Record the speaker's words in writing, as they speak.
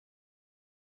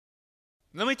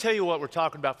Let me tell you what we're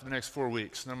talking about for the next 4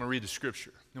 weeks, and I'm going to read the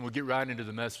scripture, and we'll get right into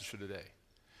the message for today.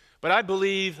 But I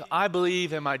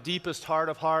believe in my deepest heart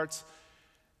of hearts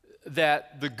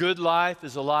that the good life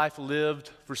is a life lived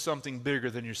for something bigger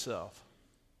than yourself.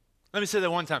 Let me say that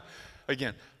one time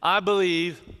again. I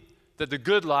believe that the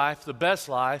good life, the best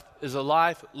life, is a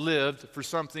life lived for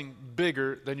something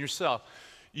bigger than yourself.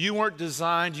 You weren't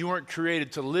designed, you weren't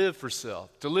created to live for self.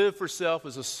 To live for self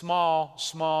is a small,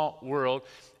 small world.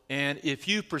 And if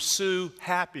you pursue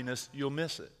happiness, you'll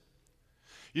miss it.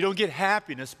 You don't get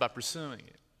happiness by pursuing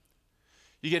it.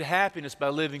 You get happiness by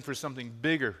living for something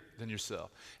bigger than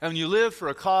yourself. And when you live for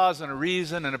a cause and a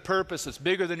reason and a purpose that's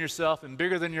bigger than yourself and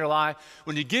bigger than your life,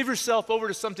 when you give yourself over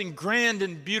to something grand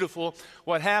and beautiful,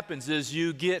 what happens is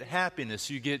you get happiness,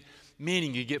 you get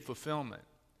meaning, you get fulfillment.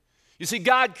 You see,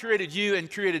 God created you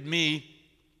and created me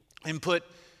and put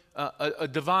a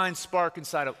divine spark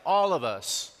inside of all of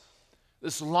us.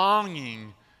 This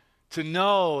longing to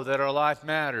know that our life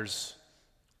matters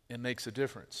and makes a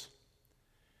difference.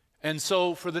 And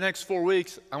so for the next 4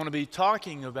 weeks, I want to be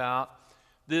talking about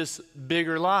this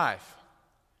bigger life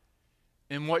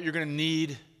and what you're going to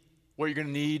need,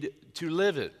 to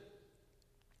live it,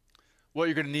 what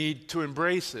you're going to need to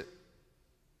embrace it,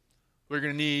 what you're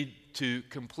going to need to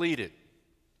complete it.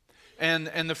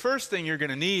 And the first thing you're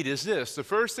going to need is this. The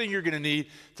first thing you're going to need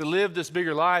to live this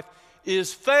bigger life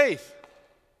is faith.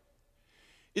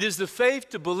 It is the faith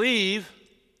to believe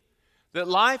that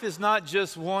life is not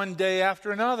just one day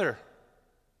after another.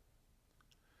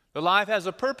 That life has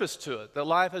a purpose to it. That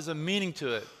life has a meaning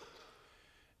to it.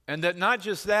 And that not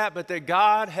just that, but that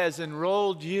God has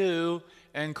enrolled you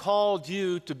and called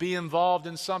you to be involved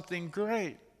in something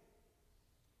great.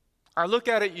 I look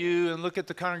at you and look at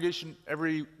the congregation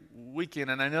every weekend,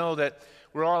 and I know that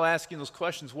we're all asking those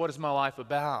questions, what is my life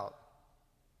about?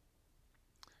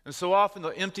 And so often the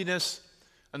emptiness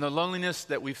and the loneliness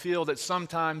that we feel that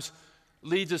sometimes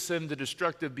leads us into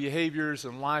destructive behaviors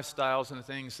and lifestyles and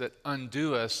things that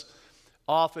undo us,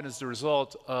 often is the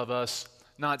result of us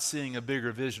not seeing a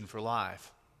bigger vision for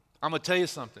life. I'm going to tell you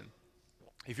something.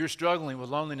 If you're struggling with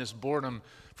loneliness, boredom,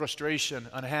 frustration,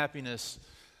 unhappiness,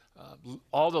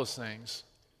 all those things,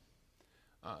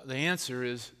 the answer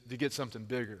is to get something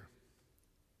bigger.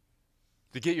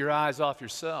 To get your eyes off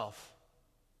yourself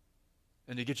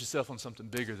and to get yourself on something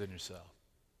bigger than yourself.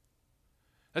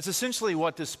 That's essentially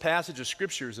what this passage of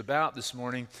Scripture is about this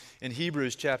morning in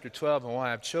Hebrews chapter 12 and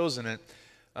why I've chosen it.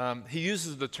 He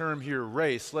uses the term here,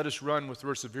 race. Let us run with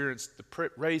perseverance the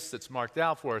race that's marked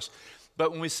out for us.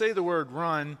 But when we say the word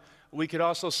run, we could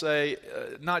also say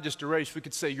not just a race, we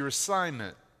could say your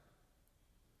assignment.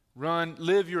 Run,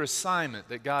 live your assignment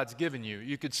that God's given you.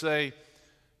 You could say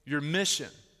your mission.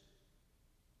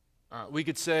 We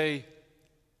could say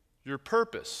your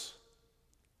purpose.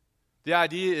 The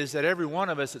idea is that every one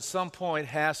of us at some point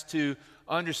has to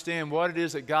understand what it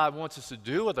is that God wants us to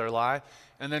do with our life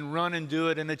and then run and do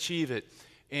it and achieve it.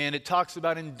 And it talks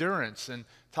about endurance and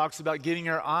talks about getting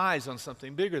our eyes on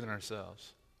something bigger than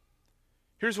ourselves.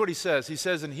 Here's what he says. He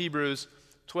says in Hebrews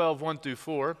 12, 1 through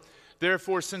 4,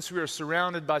 therefore, since we are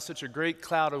surrounded by such a great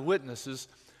cloud of witnesses,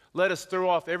 let us throw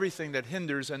off everything that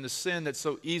hinders and the sin that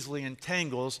so easily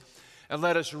entangles, and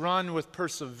let us run with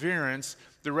perseverance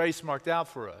the race marked out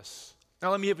for us.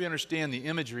 Now, let me help you understand the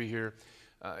imagery here.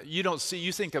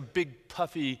 You think of big,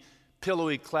 puffy,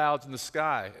 pillowy clouds in the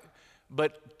sky.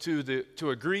 But to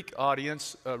a Greek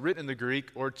audience, written in the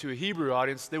Greek, or to a Hebrew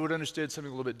audience, they would understand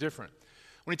something a little bit different.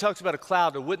 When he talks about a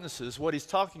cloud of witnesses, what he's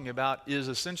talking about is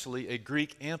essentially a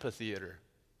Greek amphitheater.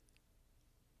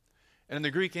 And in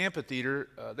the Greek amphitheater,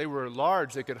 they were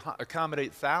large. They could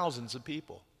accommodate thousands of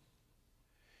people.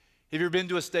 Have you ever been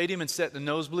to a stadium and sat in the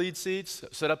nosebleed seats,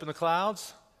 set up in the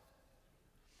clouds?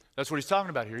 That's what he's talking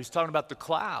about here. He's talking about the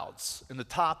clouds in the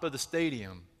top of the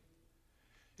stadium.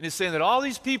 And he's saying that all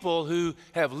these people who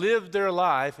have lived their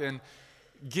life and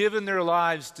given their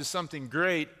lives to something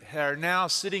great are now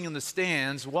sitting in the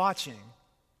stands watching.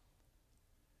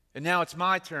 And now it's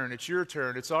my turn, it's your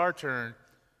turn, it's our turn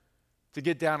to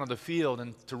get down on the field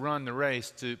and to run the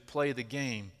race, to play the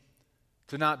game,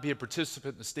 to not be a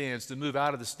participant in the stands, to move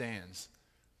out of the stands.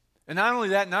 And not only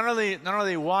that, not only are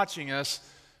they watching us,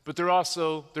 but they're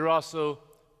also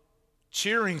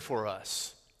cheering for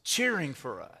us. Cheering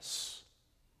for us.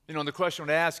 You know, and the question I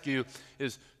would ask you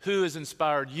is, who has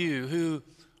inspired you? Who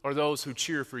are those who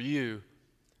cheer for you?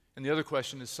 And the other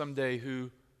question is, someday, who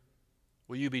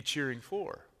will you be cheering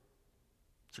for?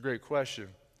 It's a great question.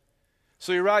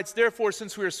 So he writes, therefore,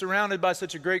 since we are surrounded by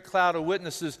such a great cloud of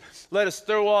witnesses, let us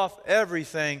throw off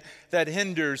everything that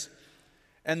hinders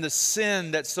and the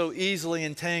sin that so easily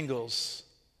entangles.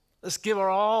 Let's give our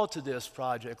all to this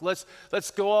project. Let's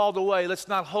go all the way. Let's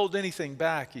not hold anything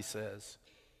back, he says.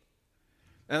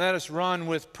 And let us run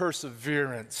with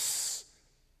perseverance.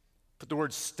 Put the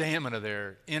word stamina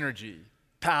there, energy,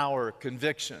 power,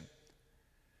 conviction.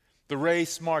 The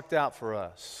race marked out for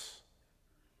us,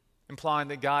 implying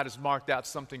that God has marked out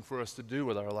something for us to do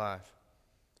with our life.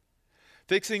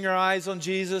 Fixing our eyes on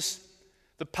Jesus,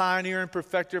 the pioneer and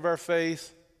perfecter of our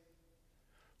faith.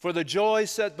 For the joy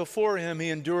set before him, he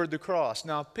endured the cross.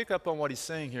 Now, pick up on what he's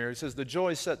saying here. He says the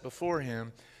joy set before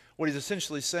him. What he's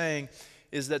essentially saying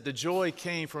is that the joy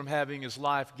came from having his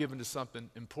life given to something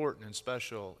important and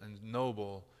special and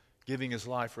noble, giving his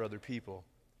life for other people.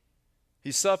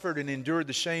 He suffered and endured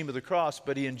the shame of the cross,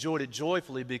 but he enjoyed it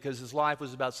joyfully because his life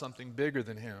was about something bigger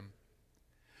than him.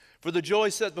 For the joy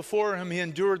set before him, he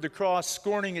endured the cross,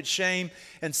 scorning its shame,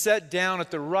 and sat down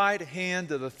at the right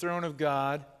hand of the throne of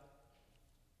God.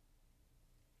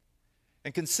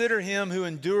 And consider him who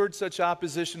endured such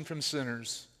opposition from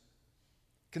sinners.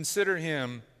 Consider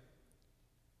him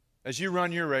as you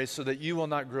run your race so that you will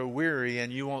not grow weary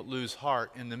and you won't lose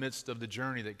heart in the midst of the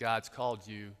journey that God's called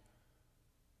you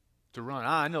to run.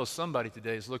 I know somebody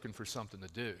today is looking for something to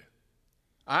do.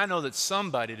 I know that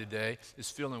somebody today is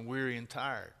feeling weary and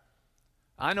tired.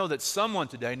 I know that someone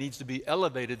today needs to be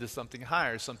elevated to something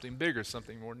higher, something bigger,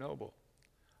 something more noble.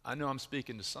 I know I'm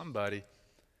speaking to somebody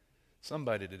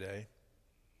today.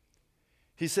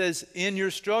 He says, in your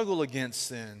struggle against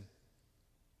sin,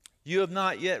 you have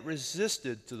not yet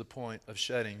resisted to the point of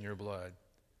shedding your blood.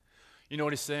 You know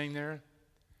what he's saying there?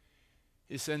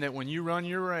 He's saying that when you run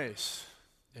your race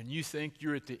and you think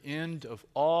you're at the end of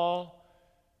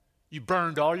you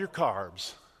burned all your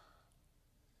carbs,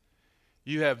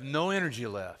 you have no energy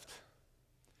left,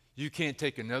 you can't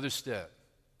take another step.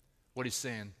 What he's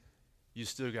saying, you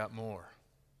still got more.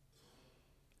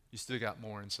 You still got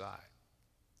more inside.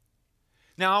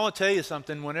 Now, I want to tell you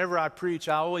something. Whenever I preach,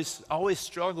 I always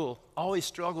struggle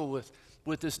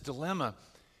with this dilemma.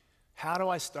 How do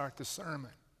I start the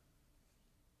sermon?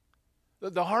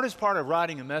 The hardest part of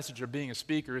writing a message or being a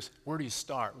speaker is, where do you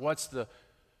start? What's the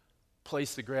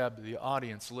place to grab the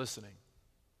audience listening?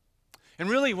 And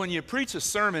really, when you preach a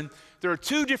sermon, there are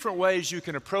two different ways you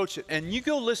can approach it. And you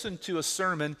go listen to a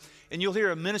sermon, and you'll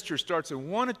hear a minister starts in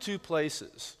one of two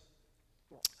places.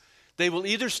 They will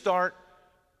either start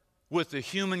with the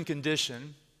human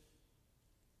condition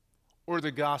or the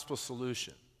gospel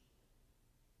solution.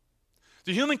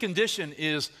 The human condition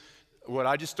is what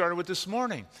I just started with this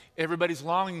morning. Everybody's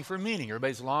longing for meaning.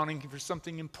 Everybody's longing for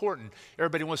something important.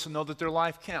 Everybody wants to know that their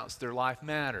life counts, their life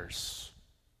matters.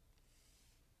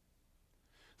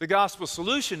 The gospel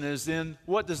solution is then,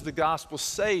 what does the gospel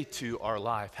say to our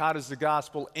life? How does the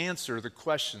gospel answer the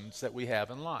questions that we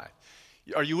have in life?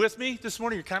 Are you with me this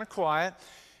morning? You're kind of quiet.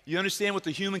 You understand what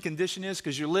the human condition is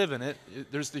because you're living it.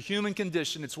 There's the human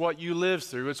condition. It's what you live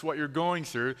through. It's what you're going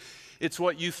through. It's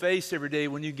what you face every day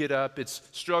when you get up. It's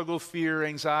struggle, fear,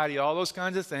 anxiety, all those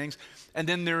kinds of things. And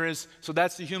then so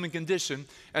that's the human condition.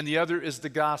 And the other is the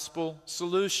gospel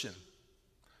solution.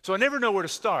 So I never know where to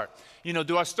start.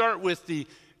 Do I start with the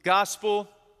gospel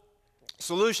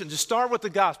solution? Just start with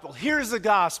the gospel. Here's the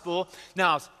gospel.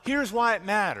 Now, here's why it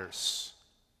matters.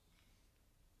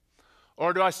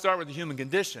 Or do I start with the human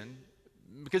condition?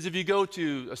 Because if you go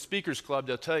to a speaker's club,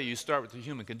 they'll tell you start with the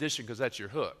human condition because that's your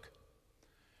hook.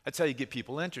 That's how you get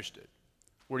people interested.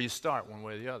 Where do you start, one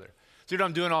way or the other? See, what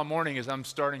I'm doing all morning is I'm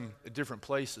starting at different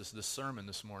places this sermon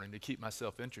this morning to keep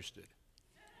myself interested.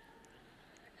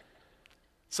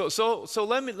 So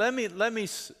let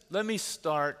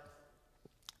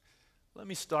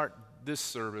me start this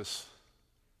service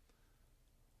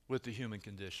with the human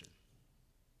condition.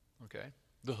 Okay?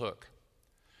 The hook.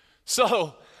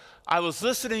 So, I was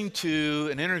listening to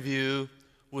an interview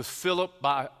with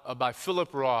by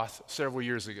Philip Roth several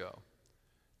years ago.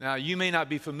 Now, you may not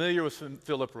be familiar with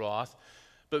Philip Roth,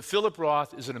 but Philip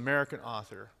Roth is an American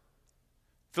author.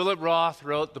 Philip Roth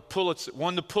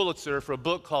won the Pulitzer for a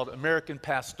book called American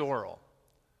Pastoral.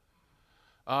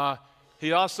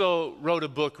 He also wrote a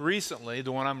book recently,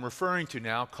 the one I'm referring to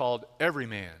now, called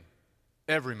Everyman.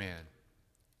 Everyman.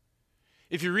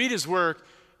 If you read his work,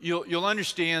 you'll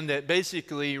understand that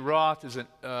basically Roth is an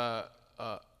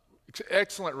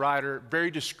excellent writer, very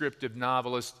descriptive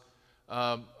novelist,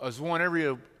 has won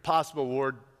every possible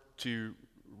award to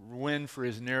win for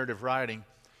his narrative writing.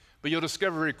 But you'll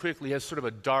discover very quickly he has sort of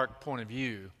a dark point of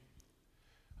view.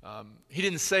 He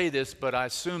didn't say this, but I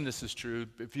assume this is true.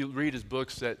 If you read his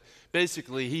books,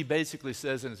 he basically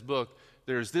says in his book,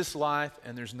 there's this life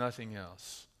and there's nothing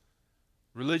else.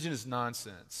 Religion is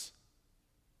nonsense.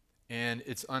 And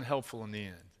it's unhelpful in the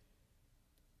end.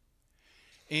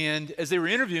 And as they were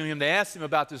interviewing him, they asked him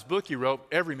about this book he wrote,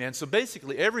 Everyman. So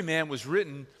basically, Everyman was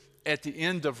written at the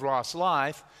end of Roth's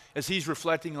life as he's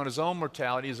reflecting on his own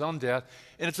mortality, his own death.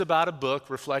 And it's about a book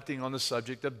reflecting on the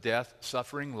subject of death,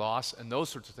 suffering, loss, and those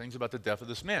sorts of things about the death of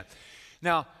this man.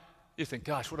 Now, you think,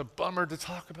 gosh, what a bummer to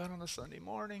talk about on a Sunday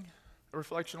morning, a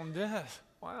reflection on death.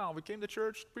 Wow, we came to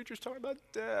church, preachers talking about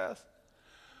death.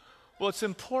 Well, it's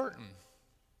important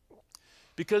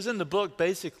because in the book,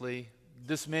 basically,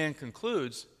 this man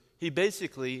concludes, he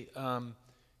basically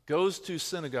goes to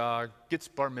synagogue, gets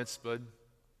bar mitzvahed,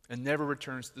 and never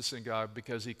returns to the synagogue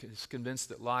because he is convinced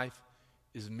that life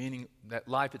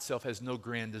itself has no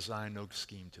grand design, no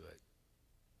scheme to it.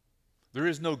 There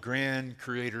is no grand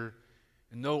creator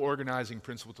and no organizing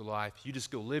principle to life. You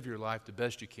just go live your life the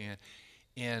best you can,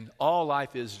 and all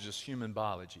life is just human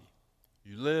biology.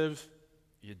 You live,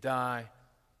 you die,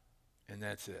 and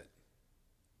that's it.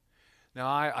 Now,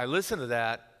 I listened to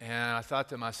that, and I thought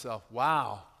to myself,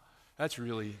 wow, that's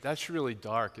really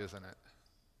dark, isn't it?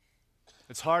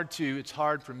 It's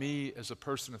hard for me as a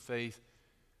person of faith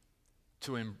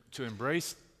to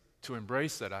embrace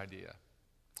that idea.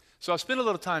 So I spent a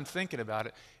little time thinking about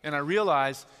it, and I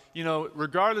realized,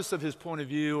 regardless of his point of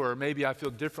view, or maybe I feel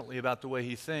differently about the way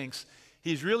he thinks,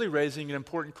 he's really raising an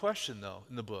important question, though,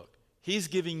 in the book. He's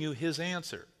giving you his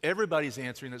answer. Everybody's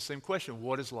answering that same question.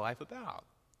 What is life about?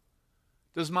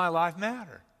 Does my life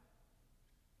matter?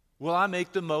 Will I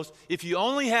make the most? If you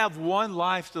only have one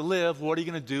life to live, what are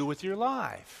you going to do with your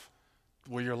life?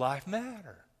 Will your life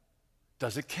matter?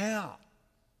 Does it count?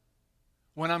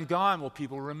 When I'm gone, will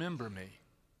people remember me?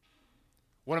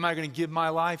 What am I going to give my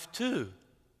life to?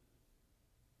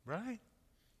 Right?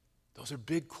 Those are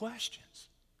big questions.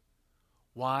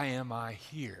 Why am I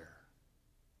here?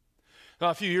 Now,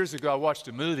 a few years ago, I watched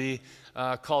a movie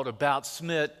called About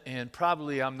Smith, and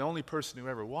probably I'm the only person who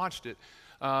ever watched it,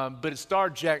 but it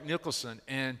starred Jack Nicholson,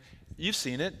 and you've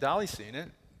seen it, Dolly's seen it.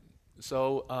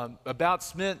 So, About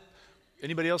Smith,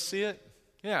 anybody else see it?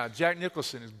 Yeah, Jack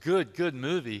Nicholson is good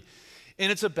movie.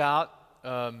 And it's about,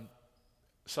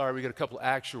 sorry, we got a couple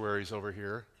actuaries over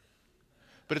here,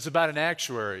 but it's about an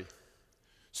actuary.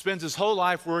 Spends his whole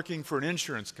life working for an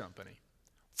insurance company.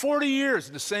 40 years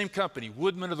in the same company,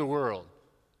 Woodman of the World.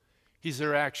 He's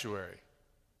their actuary.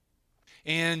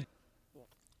 And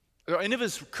at the end of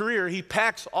his career, he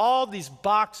packs all these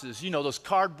boxes, those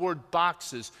cardboard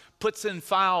boxes, puts in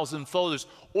files and folders,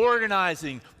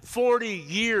 organizing 40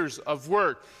 years of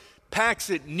work, packs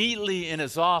it neatly in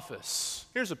his office.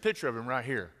 Here's a picture of him right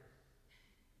here.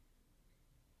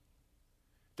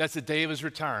 That's the day of his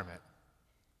retirement.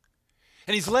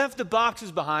 And he's left the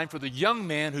boxes behind for the young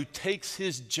man who takes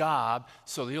his job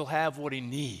so that he'll have what he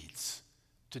needs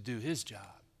to do his job.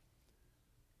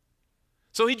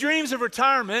 So he dreams of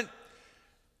retirement,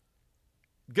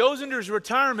 goes into his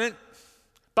retirement,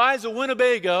 buys a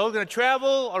Winnebago, going to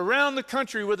travel around the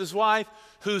country with his wife,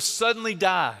 who suddenly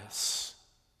dies.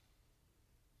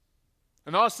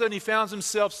 And all of a sudden he finds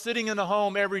himself sitting in the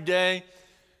home every day,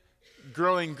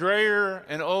 growing grayer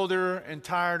and older and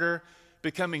tireder,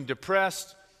 becoming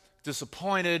depressed,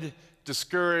 disappointed,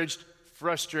 discouraged,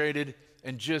 frustrated,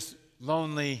 and just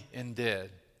lonely and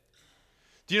dead.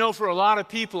 Do you know, for a lot of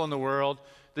people in the world,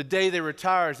 the day they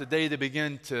retire is the day they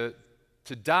begin to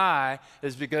die,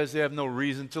 is because they have no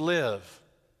reason to live.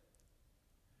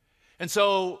 And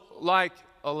so, like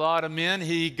a lot of men,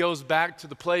 he goes back to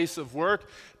the place of work,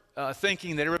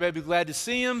 thinking that everybody will be glad to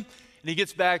see him, and he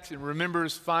gets back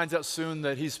and finds out soon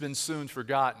that he's been soon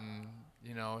forgotten.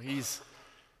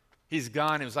 He's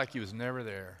gone. It was like he was never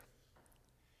there.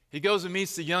 He goes and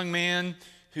meets the young man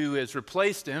who has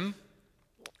replaced him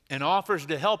and offers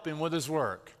to help him with his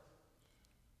work.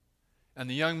 And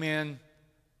the young man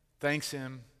thanks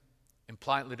him and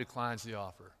politely declines the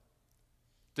offer.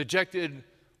 Dejected,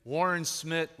 Warren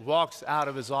Smith walks out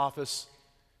of his office,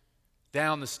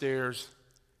 down the stairs,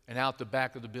 and out the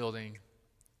back of the building,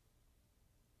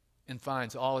 and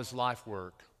finds all his life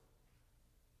work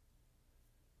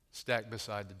stacked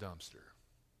beside the dumpster.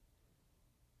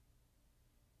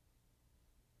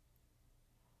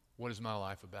 What is my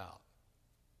life about?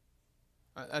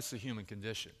 That's the human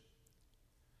condition.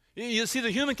 You see,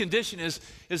 the human condition is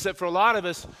that for a lot of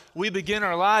us, we begin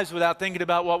our lives without thinking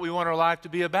about what we want our life to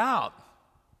be about.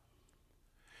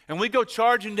 And we go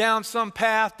charging down some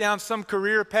path, down some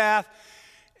career path,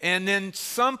 and then at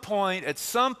some point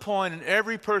in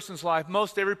every person's life,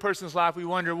 most every person's life, we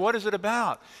wonder, what is it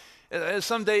about?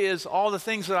 Someday is all the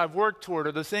things that I've worked toward,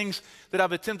 or the things that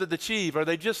I've attempted to achieve, are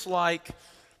they just like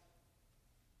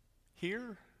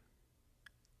here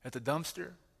at the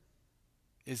dumpster?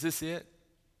 Is this it?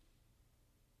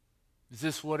 Is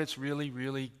this what it's really,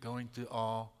 really going to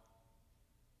all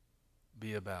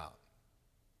be about?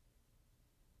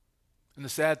 And the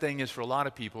sad thing is, for a lot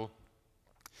of people,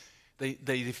 they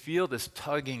feel this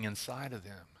tugging inside of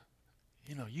them.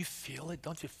 You know, you feel it.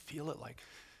 Don't you feel it like,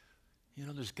 you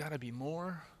know, there's got to be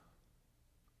more?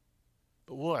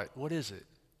 But what? What is it?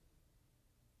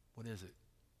 What is it?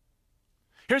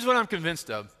 Here's what I'm convinced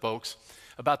of, folks,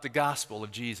 about the gospel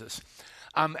of Jesus.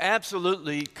 I'm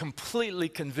absolutely, completely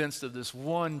convinced of this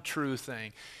one true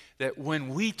thing, that when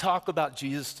we talk about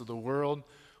Jesus to the world,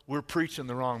 we're preaching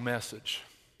the wrong message.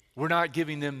 We're not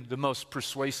giving them the most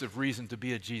persuasive reason to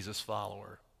be a Jesus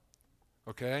follower.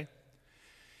 Okay?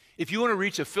 If you want to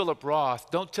reach a Philip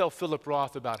Roth, don't tell Philip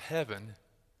Roth about heaven.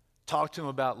 Talk to him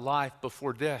about life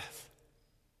before death.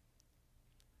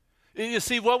 You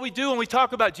see, what we do when we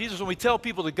talk about Jesus, when we tell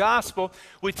people the gospel,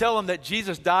 we tell them that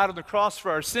Jesus died on the cross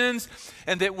for our sins,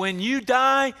 and that when you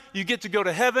die, you get to go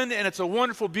to heaven, and it's a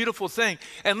wonderful, beautiful thing.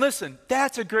 And listen,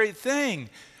 that's a great thing.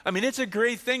 I mean, it's a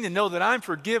great thing to know that I'm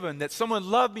forgiven, that someone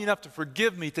loved me enough to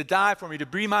forgive me, to die for me, to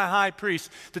be my high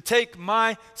priest, to take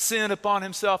my sin upon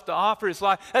himself, to offer his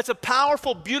life. That's a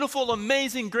powerful, beautiful,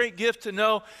 amazing, great gift to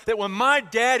know that when my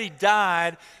daddy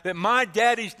died, that my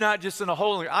daddy's not just in a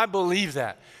hole. I believe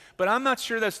that. But I'm not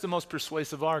sure that's the most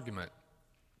persuasive argument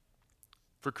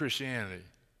for Christianity.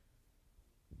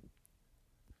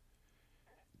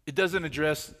 It doesn't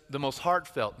address the most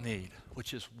heartfelt need,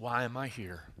 which is, why am I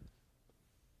here?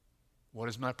 What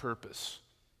is my purpose?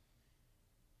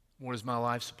 What is my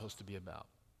life supposed to be about?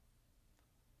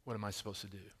 What am I supposed to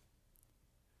do?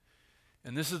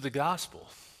 And this is the gospel.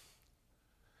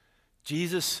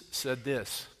 Jesus said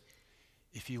this: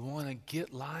 if you want to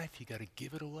get life, you got to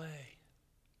give it away.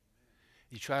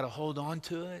 You try to hold on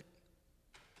to it,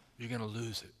 you're going to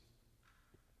lose it.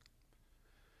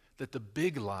 That the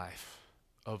big life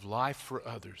of life for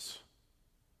others,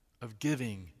 of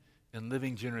giving and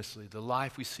living generously, the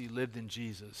life we see lived in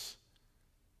Jesus,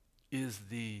 is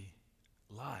the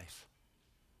life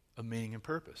of meaning and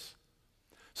purpose.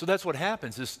 So that's what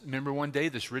happens. Remember one day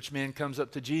this rich man comes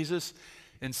up to Jesus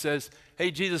and says,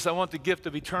 hey, Jesus, I want the gift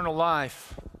of eternal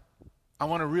life. I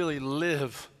want to really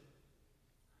live.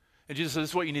 And Jesus says, this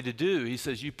is what you need to do. He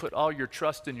says, you put all your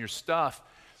trust in your stuff,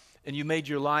 and you made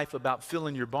your life about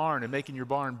filling your barn and making your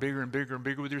barn bigger and bigger and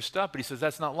bigger with your stuff. But he says,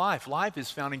 that's not life. Life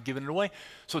is found in giving it away.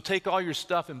 So take all your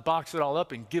stuff and box it all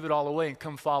up and give it all away and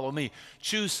come follow me.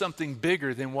 Choose something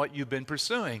bigger than what you've been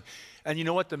pursuing. And you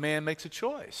know what? The man makes a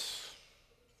choice.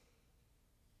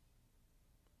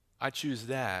 I choose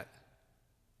that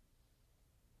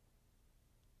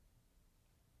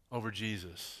over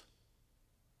Jesus.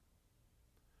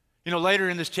 You know, later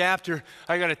in this chapter,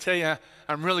 I got to tell you,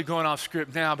 I'm really going off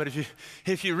script now, but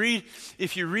if you read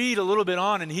a little bit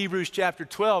on in Hebrews chapter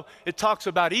 12, it talks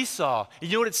about Esau. You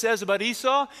know what it says about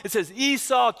Esau? It says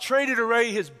Esau traded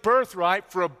away his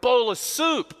birthright for a bowl of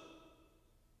soup.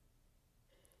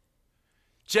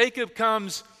 Jacob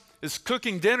is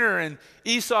cooking dinner, and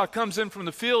Esau comes in from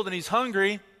the field, and he's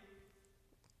hungry.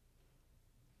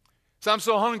 So I'm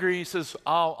so hungry, he says,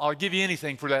 I'll give you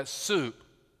anything for that soup.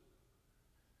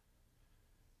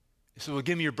 He said, well,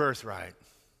 give me your birthright.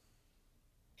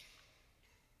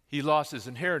 He lost his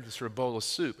inheritance for a bowl of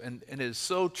soup. And it is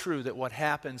so true that what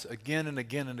happens again and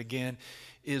again and again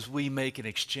is we make an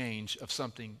exchange of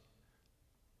something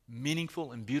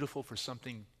meaningful and beautiful for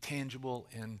something tangible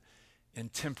and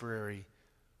temporary,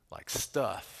 like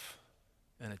stuff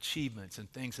and achievements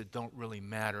and things that don't really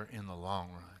matter in the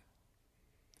long run.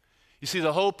 You see,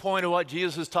 the whole point of what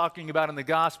Jesus is talking about in the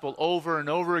gospel over and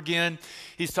over again,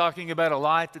 he's talking about a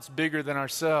life that's bigger than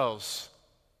ourselves.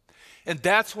 And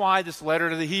that's why this letter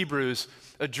to the Hebrews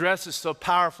addresses so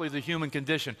powerfully the human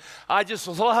condition. I just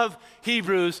love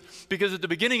Hebrews because at the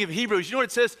beginning of Hebrews, you know what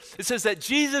it says? It says that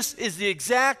Jesus is the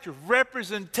exact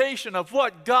representation of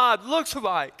what God looks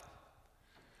like.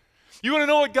 You want to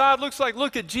know what God looks like?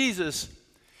 Look at Jesus.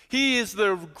 He is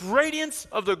the radiance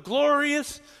of the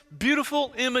glorious,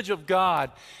 beautiful image of God.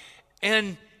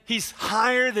 And he's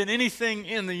higher than anything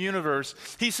in the universe.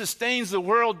 He sustains the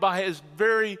world by his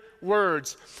very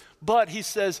words. But he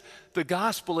says the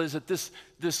gospel is that this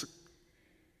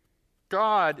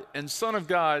God and Son of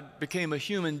God became a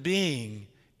human being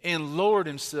and lowered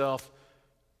himself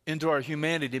into our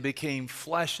humanity, became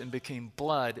flesh and became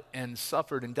blood and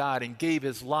suffered and died and gave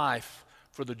his life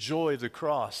for the joy of the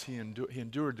cross. He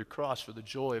endured the cross for the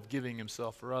joy of giving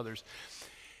himself for others.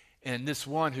 And this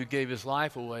one who gave his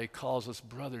life away calls us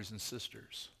brothers and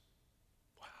sisters.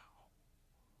 Wow.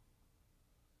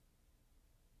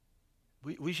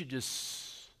 We should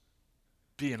just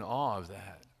be in awe of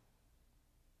that.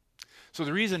 So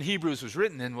the reason Hebrews was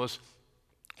written then was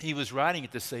he was writing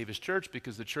it to save his church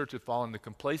because the church had fallen into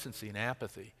complacency and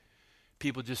apathy.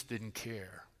 People just didn't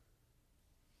care.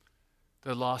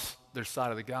 They lost their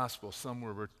side of the gospel. Some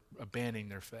were abandoning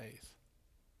their faith.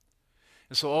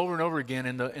 And so over and over again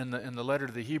in the letter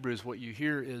to the Hebrews, what you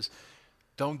hear is,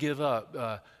 don't give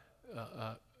up.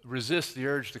 Resist the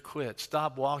urge to quit.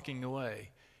 Stop walking away.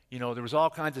 You know, there was all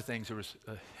kinds of things. There was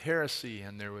heresy,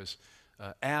 and there was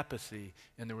apathy,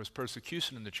 and there was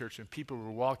persecution in the church, and people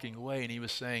were walking away. And he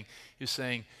was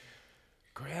saying,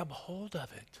 grab hold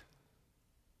of it.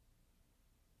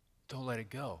 Don't let it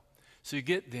go. So you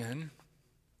get then,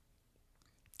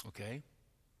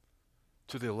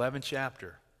 to the 11th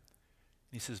chapter.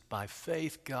 He says, by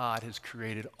faith God has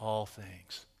created all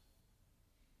things.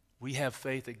 We have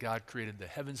faith that God created the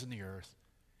heavens and the earth.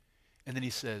 And then he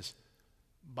says,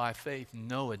 by faith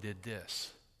Noah did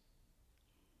this.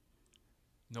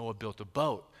 Noah built a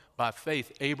boat. By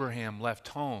faith Abraham left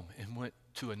home and went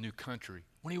to a new country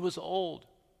when he was old.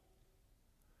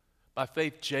 By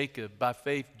faith Jacob, by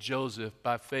faith Joseph,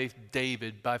 by faith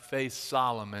David, by faith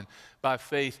Solomon, by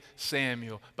faith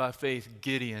Samuel, by faith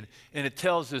Gideon. And it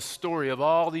tells this story of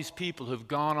all these people who've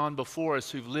gone on before us,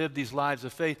 who've lived these lives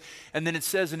of faith. And then it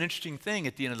says an interesting thing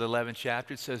at the end of the 11th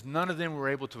chapter. It says none of them were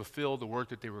able to fulfill the work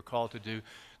that they were called to do.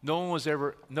 No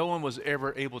one was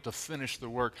ever able to finish the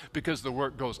work because the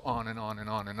work goes on and on and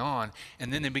on and on.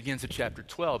 And then it begins at chapter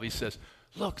 12. He says,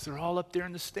 look, they're all up there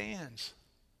in the stands.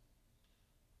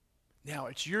 Now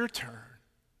it's your turn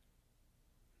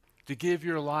to give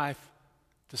your life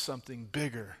to something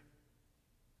bigger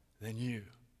than you.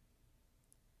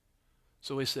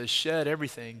 So he says, shed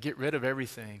everything, get rid of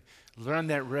everything, learn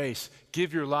that race,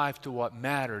 give your life to what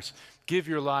matters, give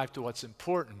your life to what's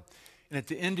important. And at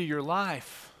the end of your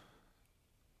life,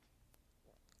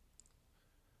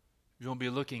 you're going to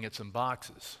be looking at some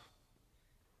boxes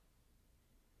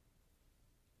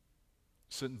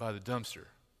sitting by the dumpster.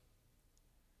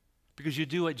 Because you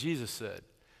do what Jesus said,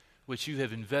 which you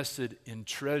have invested in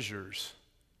treasures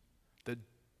that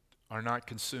are not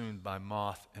consumed by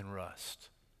moth and rust,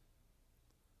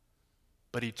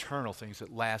 but eternal things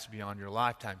that last beyond your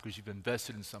lifetime because you've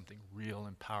invested in something real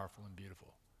and powerful and beautiful.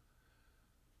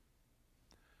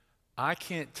 I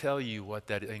can't tell you what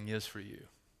that thing is for you,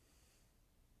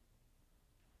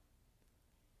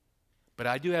 but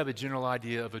I do have a general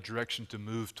idea of a direction to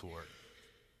move toward.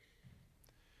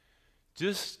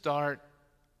 Just start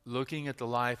looking at the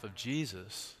life of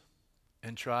Jesus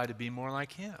and try to be more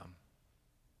like him.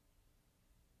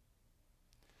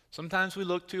 Sometimes we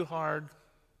look too hard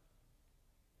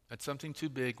at something too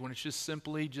big when it's just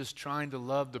simply just trying to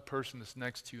love the person that's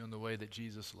next to you in the way that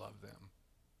Jesus loved them.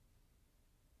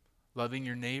 Loving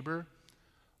your neighbor,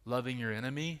 loving your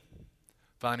enemy,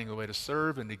 finding a way to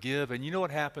serve and to give. And you know what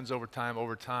happens over time?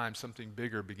 Over time, something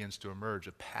bigger begins to emerge,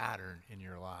 a pattern in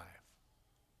your life.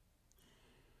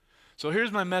 So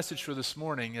here's my message for this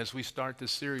morning as we start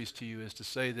this series to you, is to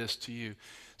say this to you.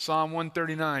 Psalm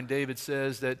 139, David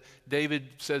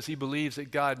says he believes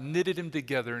that God knitted him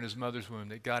together in his mother's womb,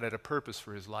 that God had a purpose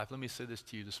for his life. Let me say this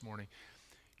to you this morning.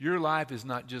 Your life is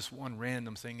not just one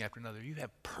random thing after another. You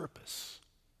have purpose.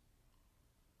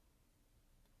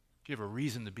 You have a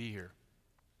reason to be here.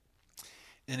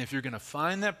 And if you're going to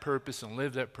find that purpose and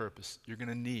live that purpose, you're going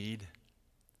to need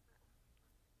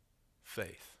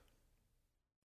faith.